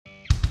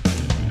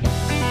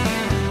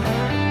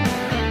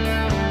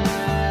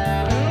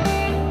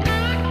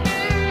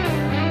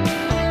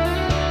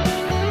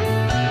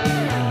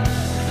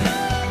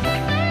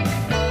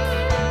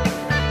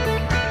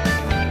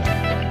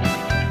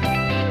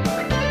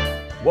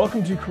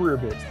Welcome to Career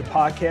Bits, the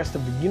podcast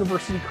of the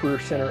University Career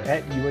Center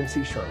at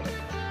UNC Charlotte.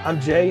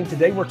 I'm Jay, and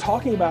today we're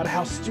talking about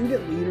how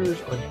student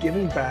leaders are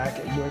giving back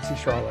at UNC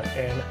Charlotte.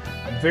 And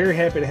I'm very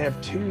happy to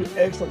have two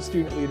excellent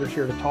student leaders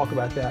here to talk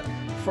about that.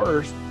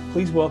 First,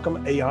 please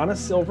welcome Ayana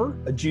Silver,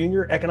 a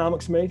junior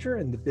economics major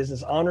in the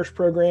Business Honors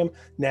Program,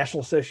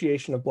 National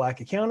Association of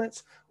Black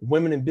Accountants,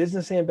 Women in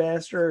Business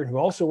Ambassador, who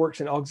also works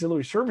in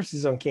auxiliary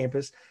services on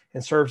campus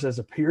and serves as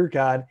a peer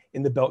guide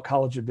in the Belk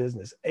College of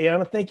Business.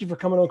 Ayana, thank you for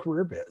coming on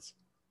Career Bits.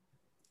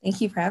 Thank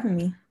you for having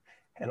me.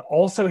 And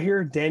also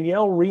here,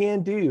 Danielle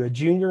Riandu, a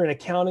junior in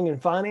accounting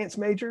and finance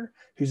major,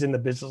 who's in the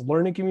business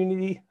learning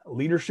community, a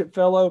leadership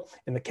fellow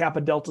in the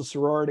Kappa Delta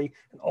sorority,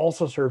 and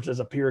also serves as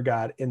a peer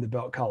guide in the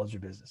Belk College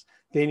of Business.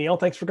 Danielle,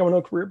 thanks for coming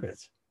on Career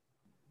Bits.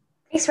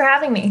 Thanks for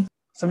having me.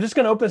 So I'm just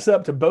going to open this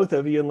up to both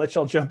of you and let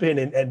y'all jump in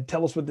and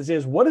tell us what this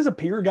is. What does a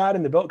peer guide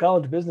in the Belk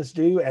College of Business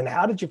do, and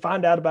how did you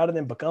find out about it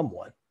and become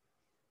one?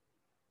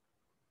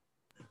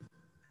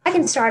 I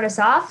can start us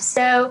off.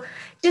 So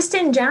just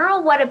in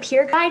general, what a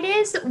peer guide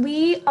is,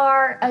 we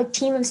are a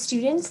team of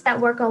students that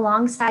work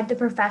alongside the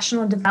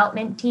professional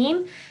development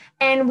team,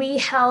 and we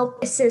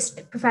help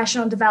assist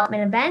professional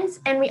development events,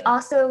 and we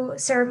also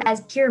serve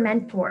as peer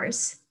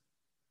mentors.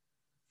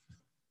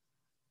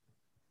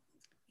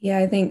 Yeah,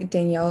 I think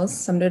Danielle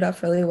summed it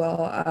up really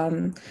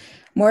well.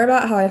 More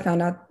about how I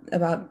found out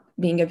about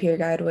being a peer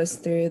guide was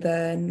through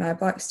the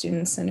NIBLOC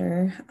Student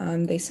Center.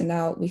 They send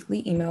out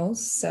weekly emails.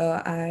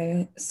 So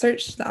I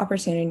searched the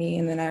opportunity,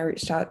 and then I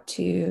reached out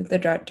to the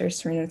director,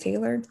 Serena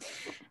Taylor.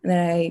 And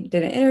then I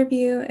did an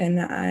interview, and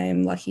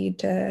I'm lucky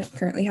to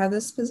currently have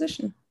this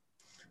position.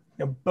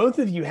 Now, both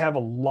of you have a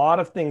lot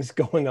of things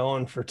going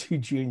on for two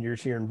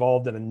juniors here,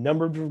 involved in a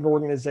number of different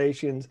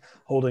organizations,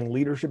 holding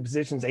leadership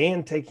positions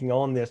and taking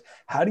on this.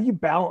 How do you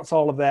balance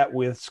all of that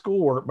with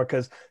schoolwork?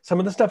 Because some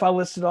of the stuff I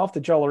listed off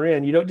that y'all are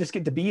in, you don't just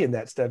get to be in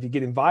that stuff, you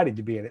get invited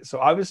to be in it. So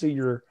obviously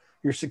you're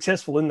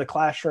successful in the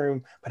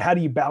classroom, but how do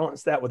you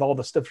balance that with all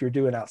the stuff you're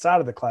doing outside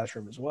of the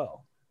classroom as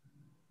well?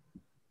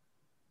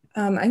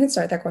 I can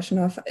start that question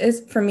off.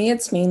 For me,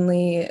 it's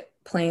mainly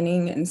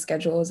planning and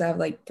schedules. I have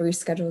like 3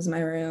 schedules in my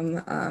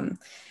room.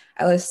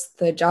 I list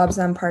the jobs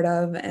I'm part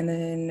of, and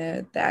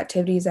then the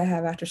activities I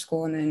have after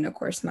school, and then of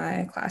course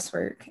my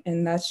classwork.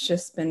 And that's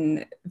just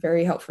been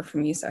very helpful for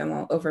me, so I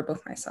won't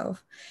overbook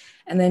myself.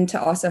 And then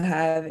to also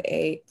have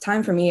a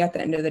time for me at the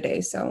end of the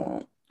day,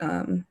 so I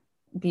won't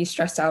be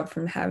stressed out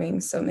from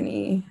having so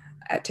many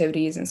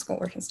activities and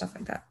schoolwork and stuff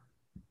like that.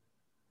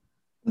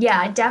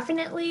 Yeah,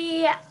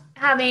 definitely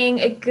having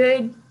a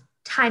good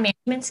time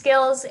management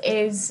skills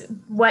is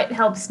what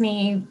helps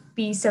me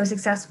be so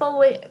successful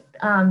with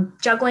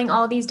juggling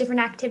all these different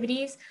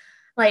activities.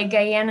 Like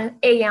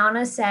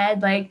Ayana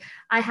said, like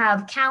I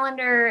have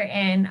calendar,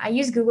 and I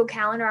use Google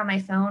Calendar on my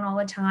phone all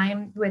the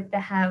time to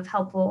have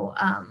helpful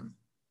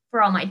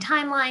for all my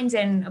timelines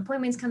and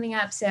appointments coming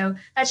up. So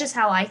that's just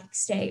how I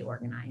stay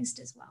organized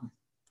as well.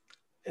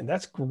 And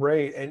that's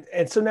great.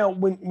 And so now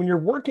when you're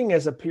working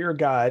as a peer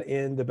guide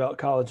in the Belk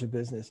College of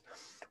Business,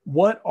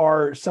 what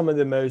are some of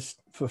the most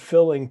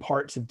fulfilling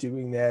parts of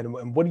doing that?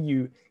 And what do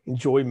you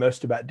enjoy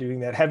most about doing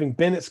that? Having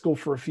been at school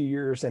for a few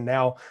years and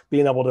now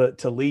being able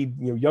to lead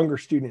younger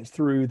students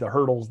through the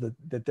hurdles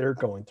that they're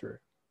going through.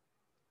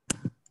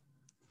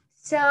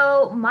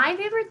 So my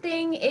favorite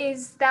thing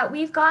is that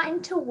we've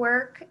gotten to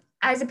work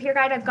as a peer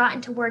guide. I've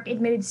gotten to work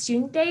admitted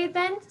student day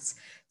events.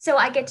 So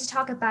I get to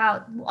talk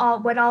about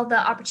what all the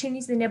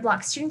opportunities the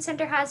NIBLOC Student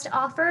Center has to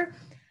offer,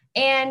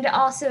 and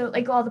also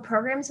like all the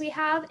programs we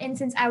have. And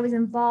since I was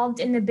involved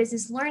in the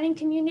business learning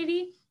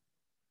community,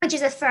 which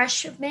is a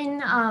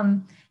freshman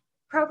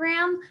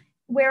program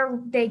where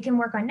they can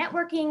work on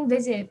networking,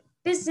 visit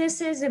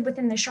businesses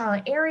within the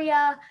Charlotte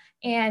area,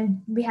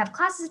 and we have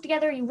classes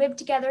together, you live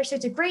together. So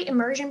it's a great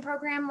immersion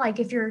program. Like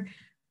if you're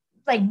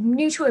like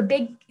new to a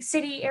big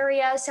city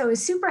area, so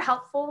it's super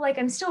helpful. Like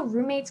I'm still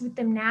roommates with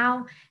them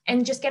now,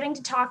 and just getting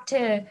to talk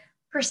to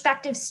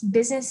prospective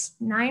business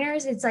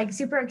Niners, it's like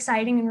super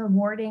exciting and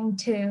rewarding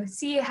to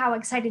see how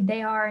excited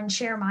they are and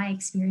share my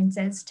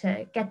experiences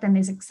to get them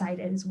as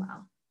excited as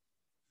well.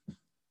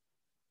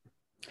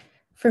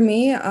 For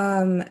me,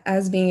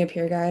 as being a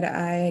peer guide,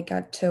 I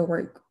got to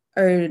work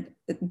or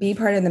be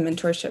part of the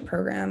mentorship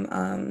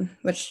program,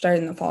 which started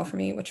in the fall for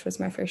me, which was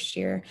my first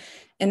year.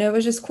 And it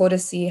was just cool to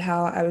see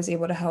how I was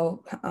able to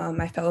help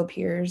my fellow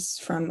peers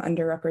from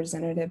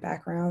underrepresented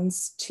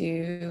backgrounds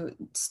to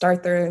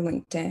start their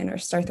LinkedIn or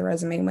start their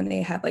resume when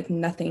they had like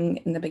nothing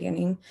in the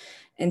beginning,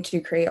 and to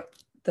create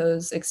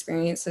those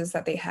experiences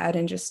that they had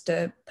and just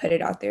to put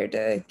it out there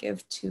to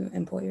give to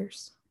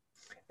employers.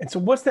 And so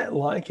what's that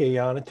like,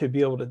 Ayana, to be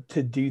able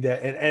to do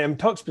that? And I'm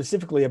talking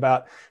specifically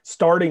about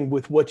starting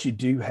with what you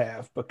do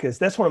have, because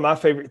that's one of my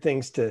favorite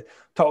things to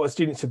talk with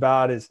students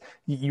about is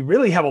you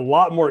really have a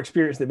lot more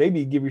experience than maybe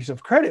you give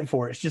yourself credit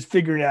for. It's just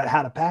figuring out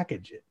how to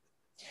package it.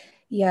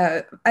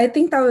 Yeah, I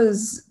think that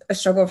was a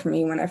struggle for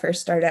me when I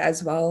first started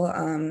as well.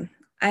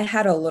 I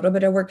had a little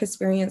bit of work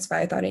experience, but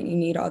I thought you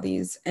need all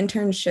these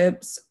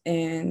internships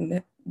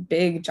and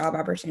big job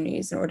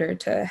opportunities in order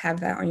to have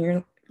that on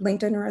your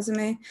LinkedIn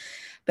resume,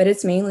 but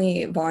it's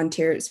mainly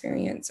volunteer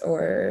experience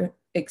or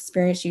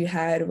experience you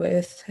had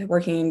with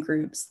working in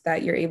groups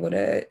that you're able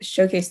to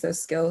showcase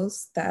those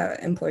skills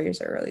that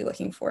employers are really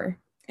looking for.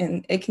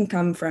 And it can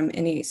come from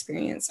any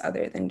experience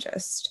other than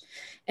just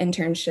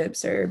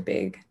internships or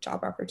big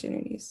job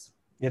opportunities.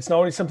 It's not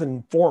always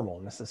something formal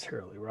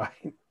necessarily,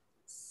 right?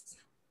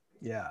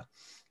 Yeah.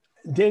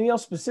 Danielle,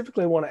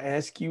 specifically, I want to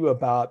ask you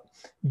about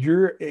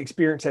your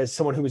experience as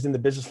someone who was in the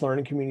business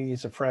learning community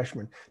as a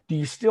freshman. Do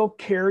you still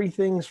carry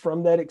things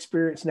from that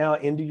experience now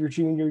into your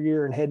junior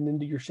year and heading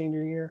into your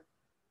senior year?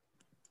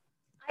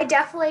 I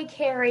definitely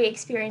carry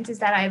experiences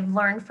that I've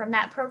learned from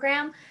that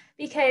program,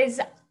 because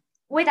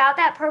without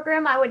that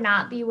program, I would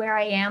not be where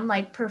I am,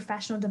 like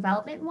professional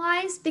development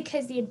wise,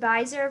 because the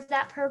advisor of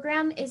that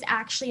program is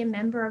actually a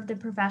member of the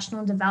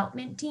professional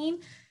development team.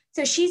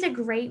 So she's a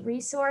great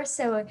resource.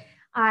 So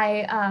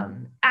I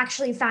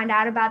actually found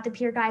out about the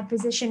peer guide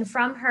position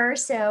from her.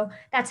 So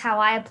that's how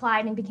I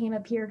applied and became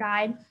a peer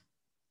guide.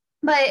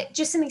 But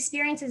just some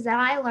experiences that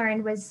I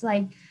learned was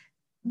like,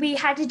 we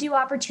had to do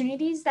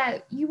opportunities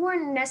that you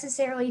weren't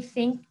necessarily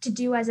think to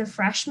do as a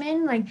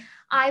freshman. Like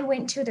I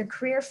went to the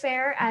career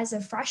fair as a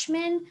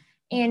freshman,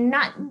 and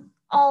not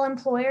all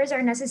employers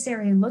are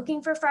necessarily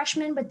looking for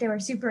freshmen, but they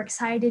were super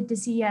excited to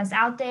see us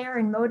out there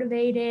and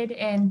motivated,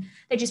 and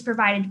they just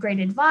provided great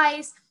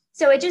advice.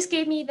 So it just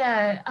gave me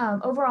the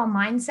overall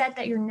mindset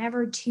that you're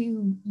never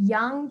too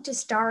young to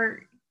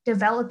start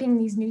developing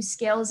these new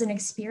skills and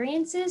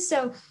experiences.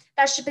 So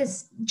that's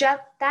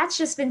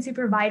just been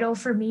super vital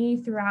for me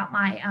throughout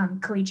my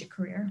collegiate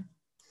career.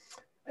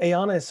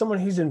 Ayana, as someone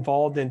who's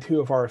involved in two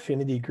of our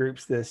affinity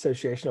groups, the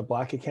Association of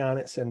Black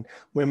Accountants and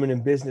Women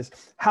in Business,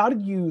 how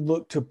did you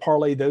look to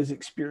parlay those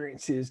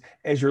experiences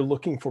as you're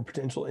looking for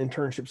potential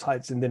internship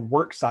sites and then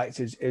work sites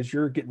as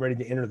you're getting ready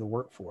to enter the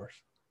workforce?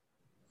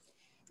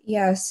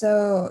 Yeah,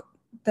 so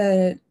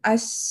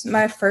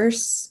my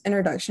first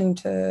introduction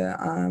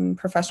to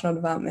professional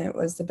development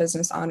was the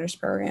Business Honors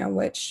Program,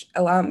 which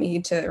allowed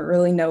me to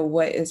really know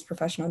what is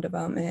professional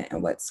development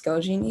and what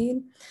skills you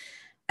need.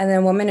 And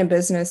then Women in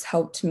Business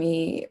helped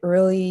me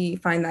really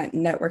find that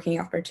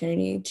networking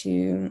opportunity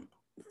to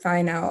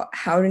find out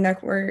how to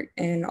network,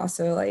 and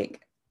also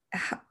like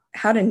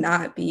how to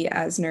not be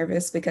as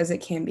nervous, because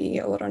it can be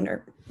a little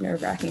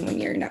nerve-wracking when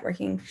you're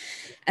networking.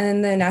 And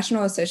then the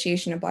National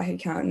Association of Black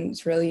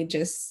Accountants really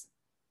just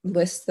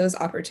lists those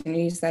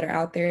opportunities that are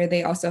out there.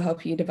 They also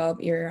help you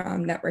develop your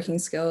networking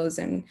skills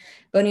and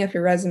building up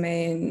your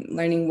resume and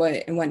learning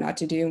what and what not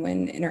to do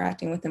when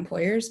interacting with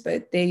employers.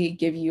 But they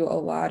give you a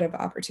lot of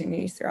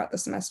opportunities throughout the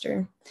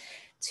semester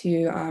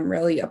to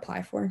really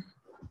apply for.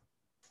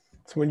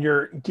 So when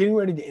you're getting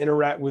ready to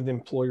interact with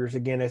employers,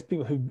 again, as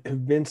people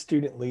who've been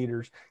student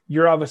leaders,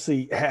 you're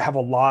obviously have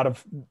a lot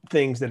of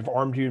things that have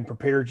armed you and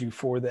prepared you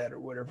for that or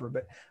whatever.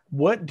 But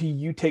what do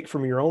you take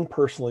from your own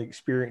personal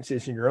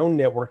experiences and your own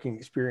networking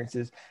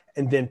experiences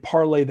and then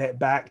parlay that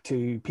back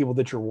to people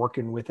that you're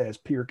working with as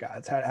peer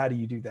guides? How do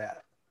you do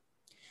that?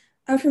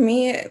 For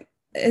me,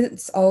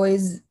 it's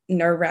always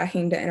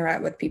nerve-wracking to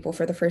interact with people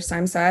for the first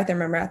time. So I have to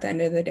remember at the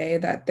end of the day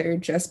that they're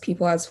just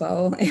people as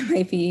well. It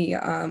might be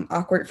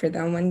awkward for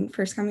them when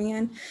first coming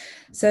in.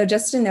 So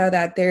just to know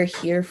that they're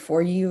here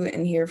for you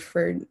and here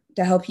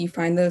to help you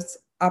find those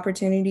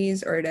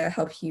opportunities, or to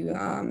help you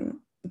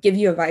give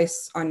you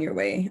advice on your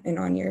way and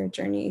on your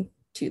journey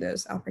to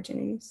those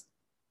opportunities.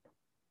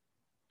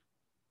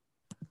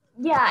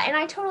 Yeah, and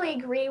I totally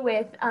agree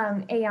with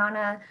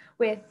Ayana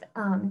with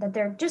that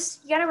they're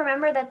just, you got to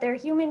remember that they're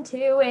human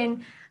too,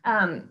 and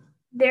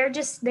they're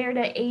just there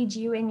to aid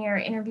you in your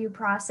interview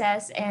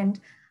process, and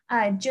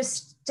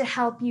just to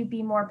help you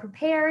be more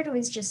prepared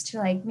was just to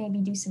like maybe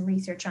do some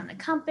research on the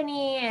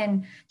company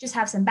and just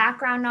have some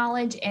background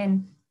knowledge,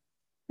 and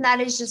that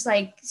is just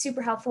like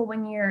super helpful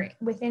when you're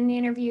within the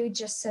interview,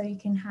 just so you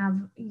can have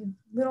a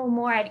little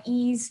more at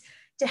ease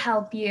to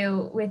help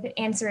you with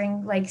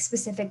answering like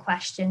specific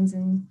questions,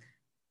 and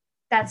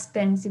that's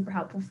been super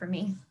helpful for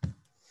me.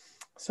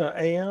 So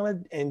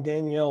Ayana and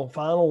Danielle,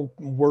 final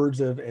words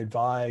of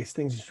advice,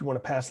 things that you want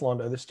to pass along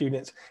to other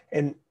students,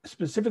 and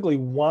specifically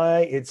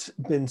why it's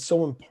been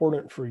so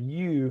important for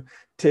you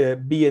to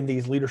be in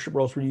these leadership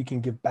roles where you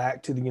can give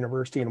back to the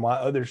university, and why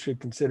others should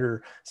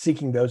consider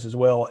seeking those as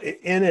well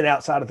in and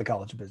outside of the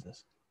College of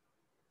Business.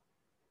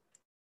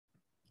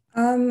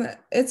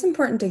 It's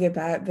important to give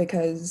back,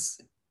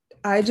 because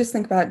I just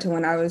think back to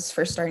when I was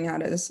first starting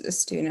out as a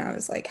student. I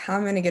was like, how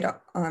am I going to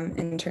get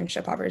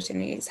internship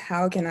opportunities?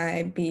 How can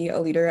I be a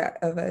leader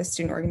of a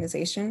student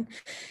organization?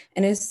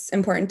 And it's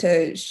important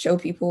to show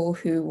people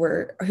who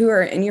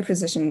are in your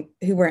position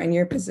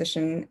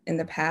in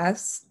the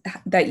past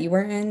that you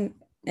were in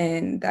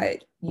and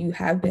that you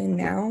have been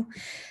now,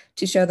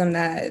 to show them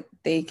that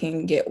they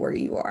can get where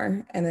you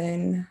are. And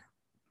then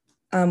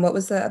what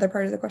was the other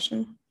part of the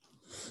question?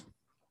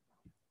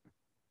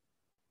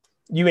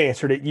 You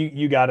answered it.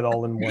 You got it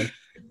all in one.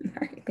 All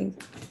right,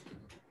 thank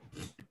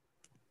you.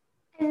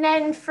 And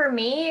then for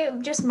me,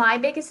 just my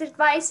biggest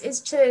advice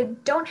is to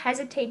don't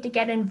hesitate to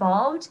get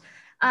involved.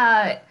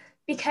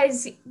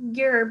 because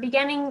you're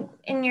beginning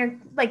in your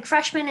like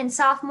freshman and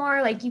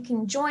sophomore, like you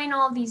can join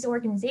all these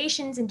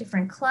organizations and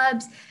different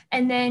clubs,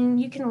 and then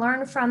you can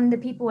learn from the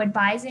people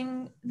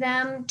advising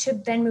them to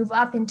then move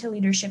up into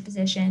leadership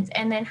positions.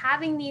 And then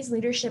having these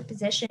leadership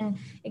position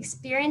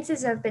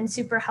experiences have been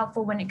super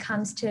helpful when it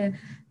comes to,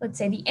 let's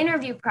say, the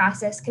interview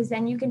process, because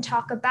then you can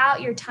talk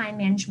about your time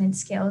management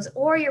skills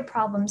or your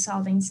problem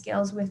solving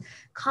skills with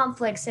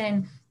conflicts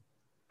and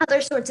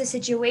other sorts of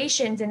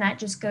situations. And that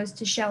just goes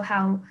to show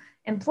how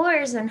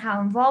employers and how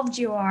involved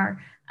you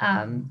are.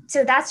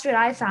 So that's what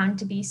I found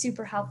to be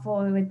super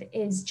helpful with,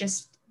 is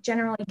just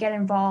generally get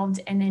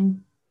involved and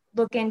then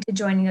look into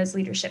joining those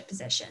leadership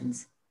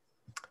positions.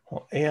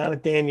 Well, Anna,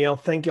 Danielle,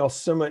 thank y'all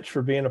so much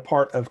for being a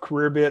part of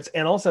Career Bits.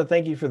 And also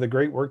thank you for the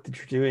great work that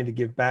you're doing to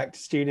give back to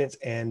students,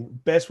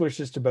 and best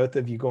wishes to both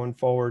of you going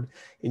forward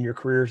in your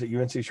careers at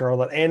UNC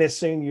Charlotte and as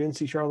soon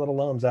UNC Charlotte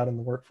alums out in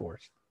the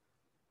workforce.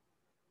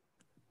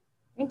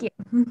 Thank you.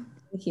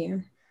 Thank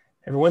you.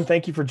 Everyone,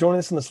 thank you for joining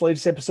us in this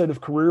latest episode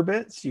of Career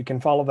Bits. You can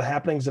follow the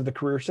happenings of the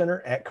Career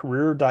Center at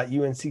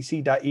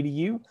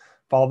career.uncc.edu.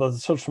 Follow the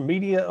social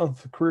media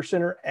of the Career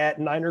Center at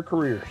Niner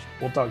Careers.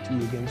 We'll talk to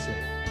you again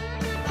soon.